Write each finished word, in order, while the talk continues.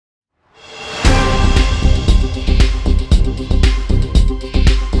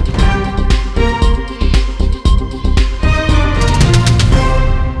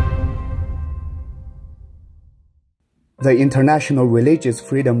The International Religious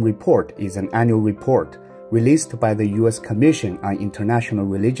Freedom Report is an annual report released by the U.S. Commission on International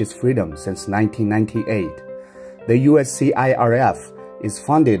Religious Freedom since 1998. The USCIRF is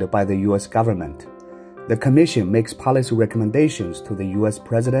funded by the U.S. government. The Commission makes policy recommendations to the U.S.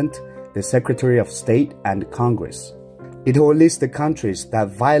 President, the Secretary of State, and Congress. It will list the countries that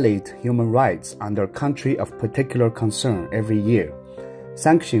violate human rights under country of particular concern every year.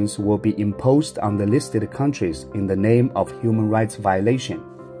 Sanctions will be imposed on the listed countries in the name of human rights violation.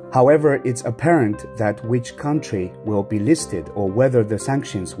 However, it's apparent that which country will be listed or whether the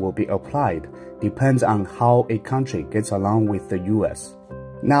sanctions will be applied depends on how a country gets along with the U.S.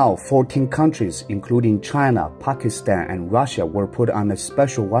 Now, 14 countries, including China, Pakistan, and Russia, were put on a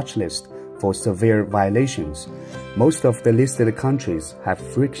special watch list for severe violations. Most of the listed countries have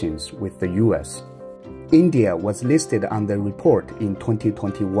frictions with the U.S. India was listed on the report in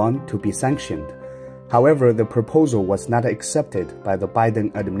 2021 to be sanctioned. However, the proposal was not accepted by the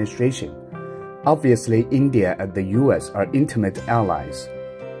Biden administration. Obviously, India and the U.S. are intimate allies.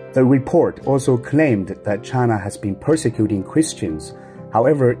 The report also claimed that China has been persecuting Christians.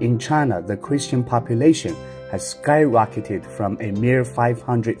 However, in China, the Christian population has skyrocketed from a mere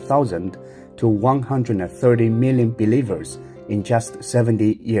 500,000 to 130 million believers in just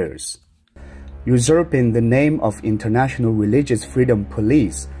 70 years. Usurping the name of International Religious Freedom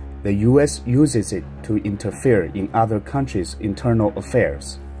Police, the U.S. uses it to interfere in other countries' internal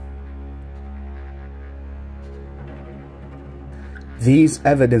affairs. These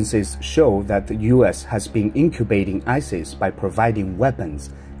evidences show that the U.S. has been incubating ISIS by providing weapons,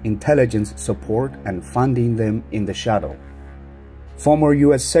 intelligence support, and funding them in the shadow. Former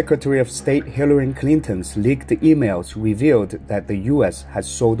U.S. Secretary of State Hillary Clinton's leaked emails revealed that the U.S. has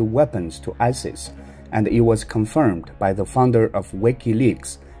sold weapons to ISIS, and it was confirmed by the founder of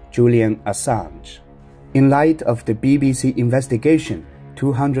WikiLeaks, Julian Assange. In light of the BBC investigation,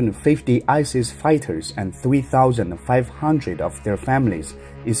 250 ISIS fighters and 3,500 of their families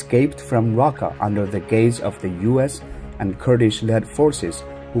escaped from Raqqa under the gaze of the U.S. and Kurdish-led forces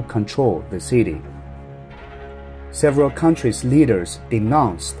who control the city. Several countries' leaders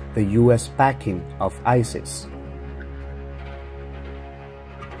denounced the U.S. backing of ISIS.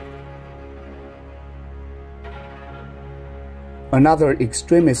 Another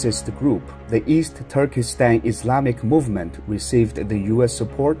extremist group, the East Turkestan Islamic Movement, received the U.S.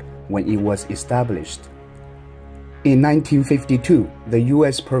 support when it was established. In 1952, the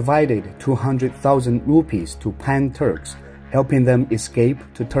U.S. provided 200,000 rupees to Pan-Turks, helping them escape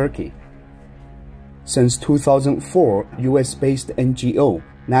to Turkey. Since 2004, U.S.-based NGO,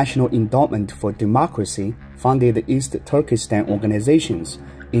 National Endowment for Democracy, funded East Turkestan organizations,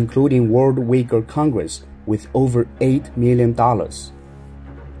 including World Uyghur Congress, with over $8 million.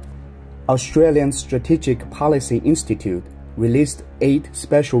 Australian Strategic Policy Institute released 8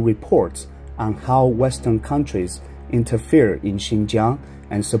 special reports on how Western countries interfere in Xinjiang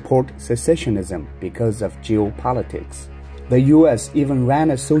and support secessionism because of geopolitics. The U.S. even ran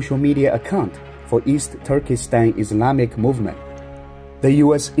a social media account for East Turkestan Islamic Movement. The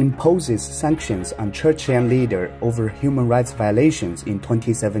U.S. imposes sanctions on Chechen leader over human rights violations in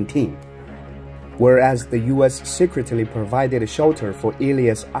 2017. Whereas the U.S. secretly provided shelter for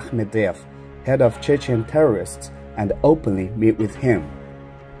Ilyas Akhmedov, head of Chechen terrorists, and openly met with him.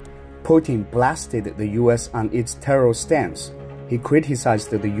 Putin blasted the U.S. on its terror stance. He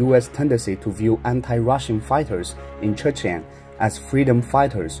criticized the U.S. tendency to view anti-Russian fighters in Chechen as freedom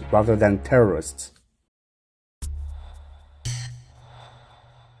fighters rather than terrorists.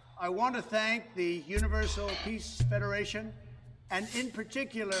 I want to thank the Universal Peace Federation, and in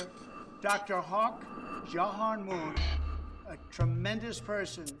particular, Dr. Hawk Jahan Moon, a tremendous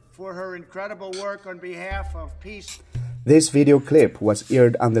person, for her incredible work on behalf of peace. This video clip was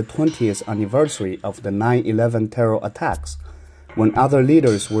aired on the 20th anniversary of the 9/11 terror attacks. When other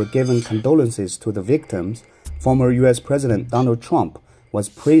leaders were given condolences to the victims, former U.S. President Donald Trump was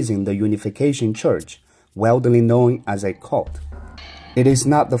praising the Unification Church, widely known as a cult. It is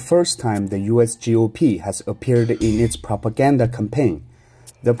not the first time the U.S. GOP has appeared in its propaganda campaign.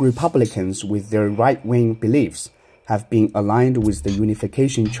 The Republicans, with their right-wing beliefs, have been aligned with the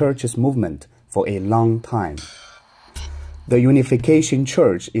Unification Church's movement for a long time. The Unification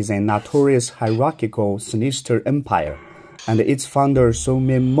Church is a notorious hierarchical, sinister empire, and its founder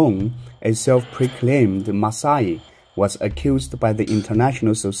So-Min Moon, a self-proclaimed Messiah, was accused by the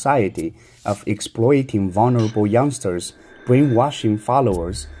International Society of exploiting vulnerable youngsters, brainwashing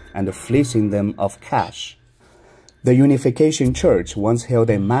followers, and fleecing them of cash. The Unification Church once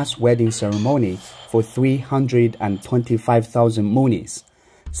held a mass wedding ceremony for 325,000 Moonies.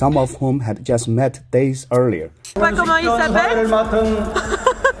 some of whom had just met days earlier. Comment il s'appelle?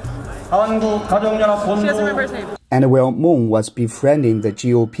 She doesn't remember his name. And while Moon was befriending the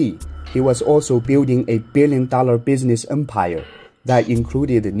GOP, he was also building a billion-dollar business empire that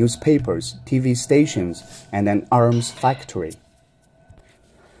included newspapers, TV stations, and an arms factory.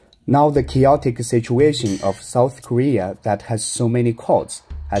 Now the chaotic situation of South Korea that has so many courts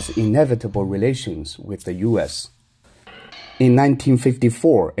has inevitable relations with the US. In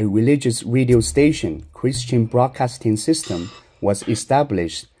 1954, a religious radio station, Christian Broadcasting System, was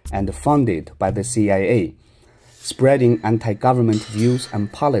established and funded by the CIA, spreading anti-government views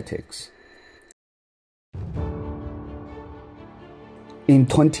and politics. In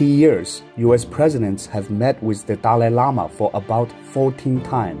 20 years, US presidents have met with the Dalai Lama for about 14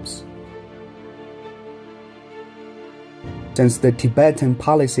 times. Since the Tibetan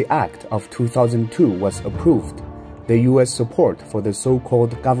Policy Act of 2002 was approved, the US support for the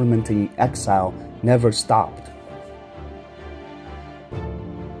so-called government in exile never stopped.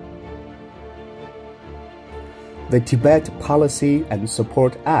 The Tibet Policy and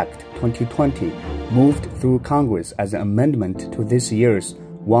Support Act 2020 moved through Congress as an amendment to this year's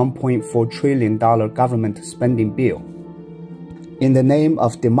 $1.4 trillion government spending bill. In the name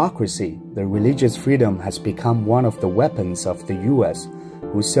of democracy, the religious freedom has become one of the weapons of the US,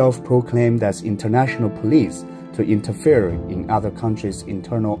 who self-proclaimed as international police to interfere in other countries'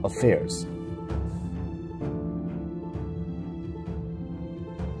 internal affairs.